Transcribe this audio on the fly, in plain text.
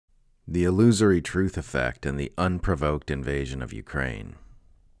The Illusory Truth Effect and the Unprovoked Invasion of Ukraine.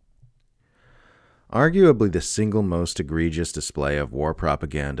 Arguably the single most egregious display of war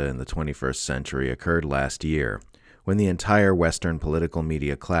propaganda in the 21st century occurred last year, when the entire Western political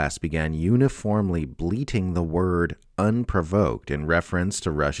media class began uniformly bleating the word unprovoked in reference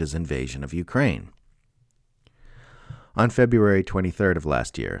to Russia's invasion of Ukraine. On February 23rd of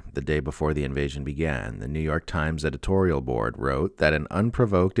last year, the day before the invasion began, the New York Times editorial board wrote that an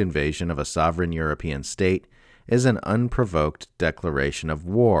unprovoked invasion of a sovereign European state is an unprovoked declaration of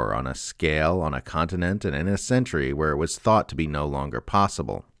war on a scale, on a continent, and in a century where it was thought to be no longer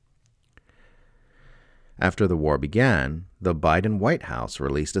possible. After the war began, the Biden White House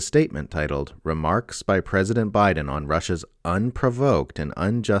released a statement titled, "Remarks by President Biden on Russia's Unprovoked and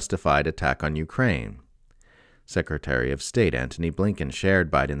Unjustified Attack on Ukraine." Secretary of State Antony Blinken shared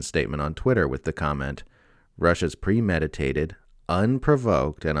Biden's statement on Twitter with the comment, "Russia's premeditated,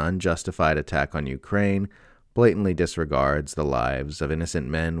 unprovoked, and unjustified attack on Ukraine blatantly disregards the lives of innocent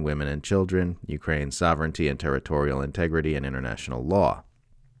men, women, and children, Ukraine's sovereignty and territorial integrity, and international law."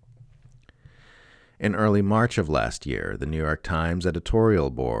 In early March of last year, the New York Times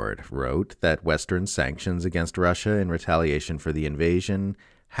editorial board wrote that Western sanctions against Russia in retaliation for the invasion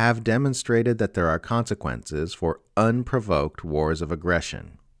have demonstrated that there are consequences for unprovoked wars of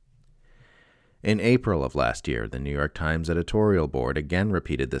aggression. In April of last year, the New York Times editorial board again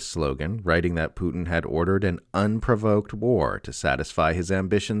repeated this slogan, writing that Putin had ordered an unprovoked war to satisfy his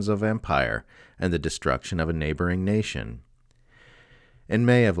ambitions of empire and the destruction of a neighboring nation. In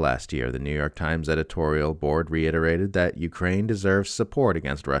May of last year, the New York Times editorial board reiterated that Ukraine deserves support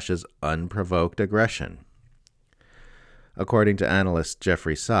against Russia's unprovoked aggression. According to analyst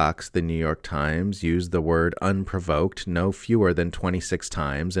Jeffrey Sachs, the New York Times used the word unprovoked no fewer than 26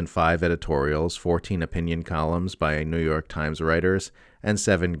 times in 5 editorials, 14 opinion columns by New York Times writers, and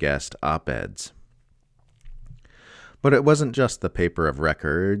 7 guest op-eds. But it wasn't just the paper of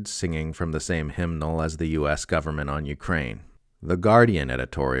record singing from the same hymnal as the U.S. government on Ukraine. The Guardian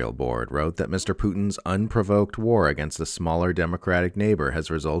editorial board wrote that Mr. Putin's unprovoked war against a smaller democratic neighbor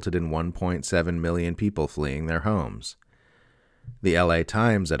has resulted in 1.7 million people fleeing their homes. The LA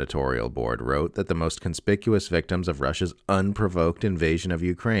Times editorial board wrote that the most conspicuous victims of Russia's unprovoked invasion of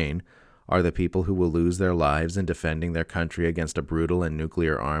Ukraine are the people who will lose their lives in defending their country against a brutal and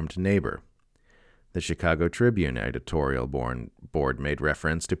nuclear-armed neighbor. The Chicago Tribune editorial board made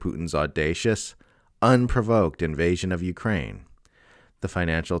reference to Putin's audacious, unprovoked invasion of Ukraine. The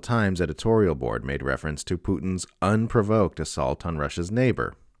Financial Times editorial board made reference to Putin's unprovoked assault on Russia's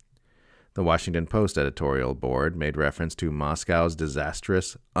neighbor. The Washington Post editorial board made reference to Moscow's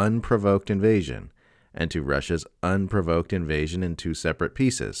disastrous, unprovoked invasion and to Russia's unprovoked invasion in 2 separate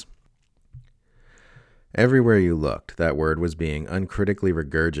pieces. Everywhere you looked, that word was being uncritically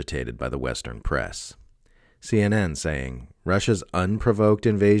regurgitated by the Western press. CNN saying, "Russia's unprovoked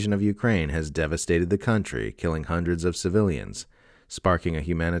invasion of Ukraine has devastated the country, killing hundreds of civilians, sparking a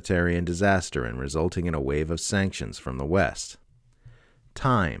humanitarian disaster and resulting in a wave of sanctions from the West."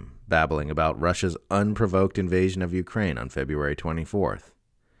 Time babbling about Russia's unprovoked invasion of Ukraine on February 24th.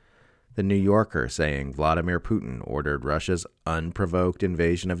 The New Yorker saying Vladimir Putin ordered Russia's unprovoked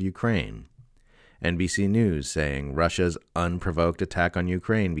invasion of Ukraine. NBC News saying Russia's unprovoked attack on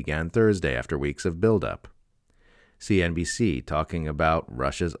Ukraine began Thursday after weeks of buildup. CNBC talking about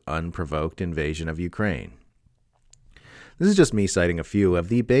Russia's unprovoked invasion of Ukraine. This is just me citing a few of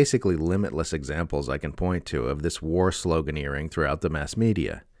the basically limitless examples I can point to of this war sloganeering throughout the mass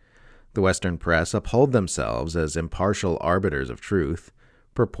media. The Western press uphold themselves as impartial arbiters of truth,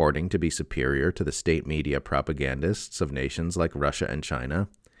 purporting to be superior to the state media propagandists of nations like Russia and China,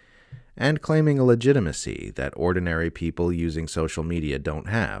 and claiming a legitimacy that ordinary people using social media don't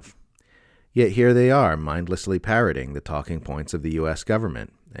have. Yet here they are mindlessly parroting the talking points of the U.S.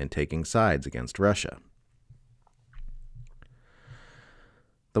 government and taking sides against Russia.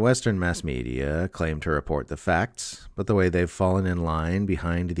 The Western mass media claim to report the facts, but the way they've fallen in line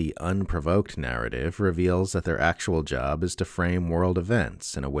behind the unprovoked narrative reveals that their actual job is to frame world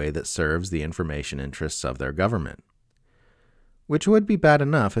events in a way that serves the information interests of their government. Which would be bad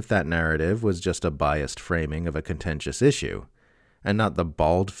enough if that narrative was just a biased framing of a contentious issue, and not the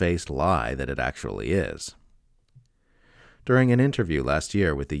bald-faced lie that it actually is. During an interview last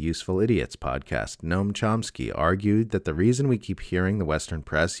year with the Useful Idiots podcast, Noam Chomsky argued that the reason we keep hearing the Western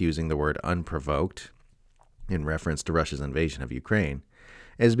press using the word unprovoked in reference to Russia's invasion of Ukraine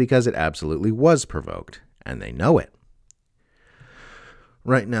is because it absolutely was provoked, and they know it.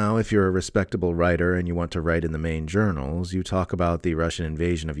 Right now, if you're a respectable writer and you want to write in the main journals, you talk about the Russian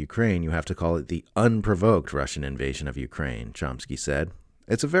invasion of Ukraine, you have to call it the unprovoked Russian invasion of Ukraine, Chomsky said.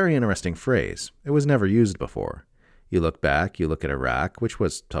 It's a very interesting phrase. It was never used before. You look back, you look at Iraq, which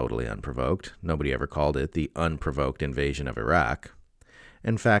was totally unprovoked. Nobody ever called it the unprovoked invasion of Iraq.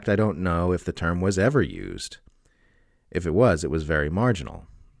 In fact, I don't know if the term was ever used. If it was very marginal.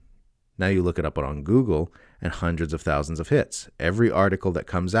 Now you look it up on Google, and hundreds of thousands of hits. Every article that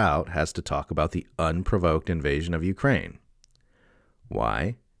comes out has to talk about the unprovoked invasion of Ukraine.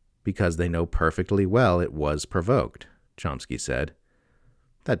 Why? Because they know perfectly well it was provoked, Chomsky said.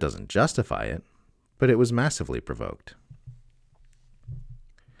 That doesn't justify it, but it was massively provoked.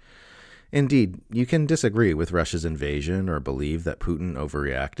 Indeed, you can disagree with Russia's invasion or believe that Putin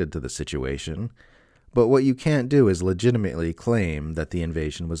overreacted to the situation, but what you can't do is legitimately claim that the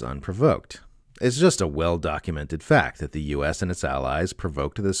invasion was unprovoked. It's just a well-documented fact that the U.S. and its allies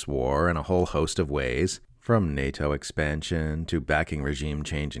provoked this war in a whole host of ways, from NATO expansion to backing regime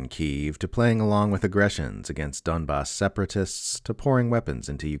change in Kyiv to playing along with aggressions against Donbass separatists to pouring weapons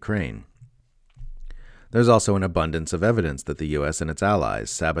into Ukraine. There's also an abundance of evidence that the U.S. and its allies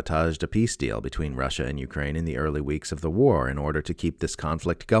sabotaged a peace deal between Russia and Ukraine in the early weeks of the war in order to keep this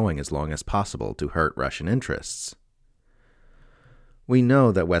conflict going as long as possible to hurt Russian interests. We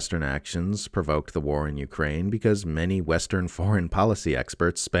know that Western actions provoked the war in Ukraine because many Western foreign policy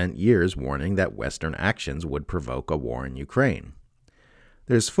experts spent years warning that Western actions would provoke a war in Ukraine.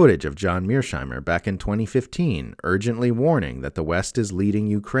 There's footage of John Mearsheimer back in 2015 urgently warning that the West is leading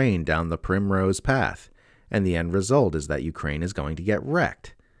Ukraine down the primrose path, and the end result is that Ukraine is going to get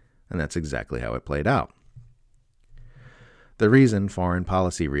wrecked. And that's exactly how it played out. The reason foreign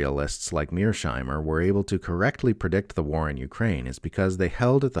policy realists like Mearsheimer were able to correctly predict the war in Ukraine is because they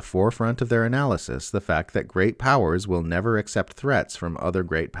held at the forefront of their analysis the fact that great powers will never accept threats from other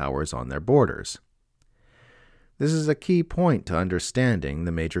great powers on their borders. This is a key point to understanding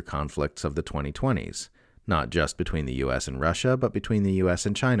the major conflicts of the 2020s, not just between the US and Russia, but between the US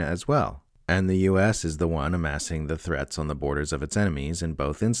and China as well. And the US is the one amassing the threats on the borders of its enemies in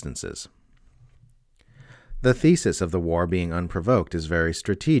both instances. The thesis of the war being unprovoked is very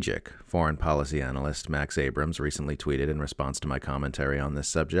strategic, foreign policy analyst Max Abrams recently tweeted in response to my commentary on this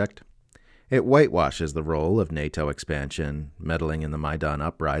subject. It whitewashes the role of NATO expansion, meddling in the Maidan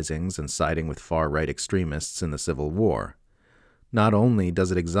uprisings, and siding with far-right extremists in the Civil War. Not only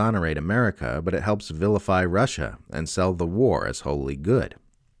does it exonerate America, but it helps vilify Russia and sell the war as wholly good.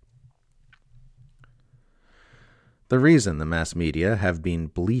 The reason the mass media have been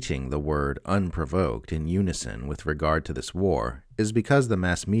bleating the word unprovoked in unison with regard to this war is because the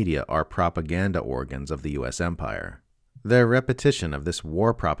mass media are propaganda organs of the U.S. empire. Their repetition of this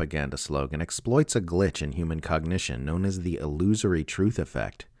war propaganda slogan exploits a glitch in human cognition known as the illusory truth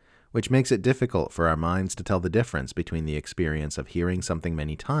effect, which makes it difficult for our minds to tell the difference between the experience of hearing something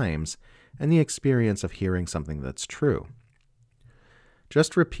many times and the experience of hearing something that's true.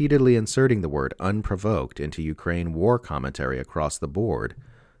 Just repeatedly inserting the word unprovoked into Ukraine war commentary across the board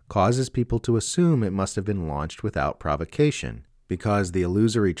causes people to assume it must have been launched without provocation, because the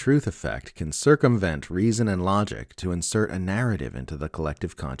illusory truth effect can circumvent reason and logic to insert a narrative into the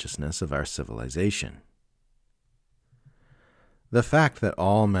collective consciousness of our civilization. The fact that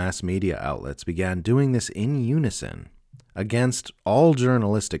all mass media outlets began doing this in unison, against all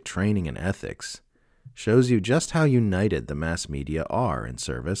journalistic training and ethics, shows you just how united the mass media are in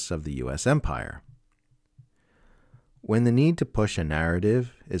service of the U.S. empire. When the need to push a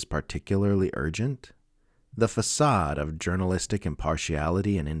narrative is particularly urgent, the facade of journalistic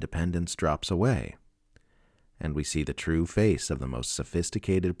impartiality and independence drops away, and we see the true face of the most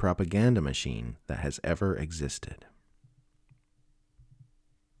sophisticated propaganda machine that has ever existed.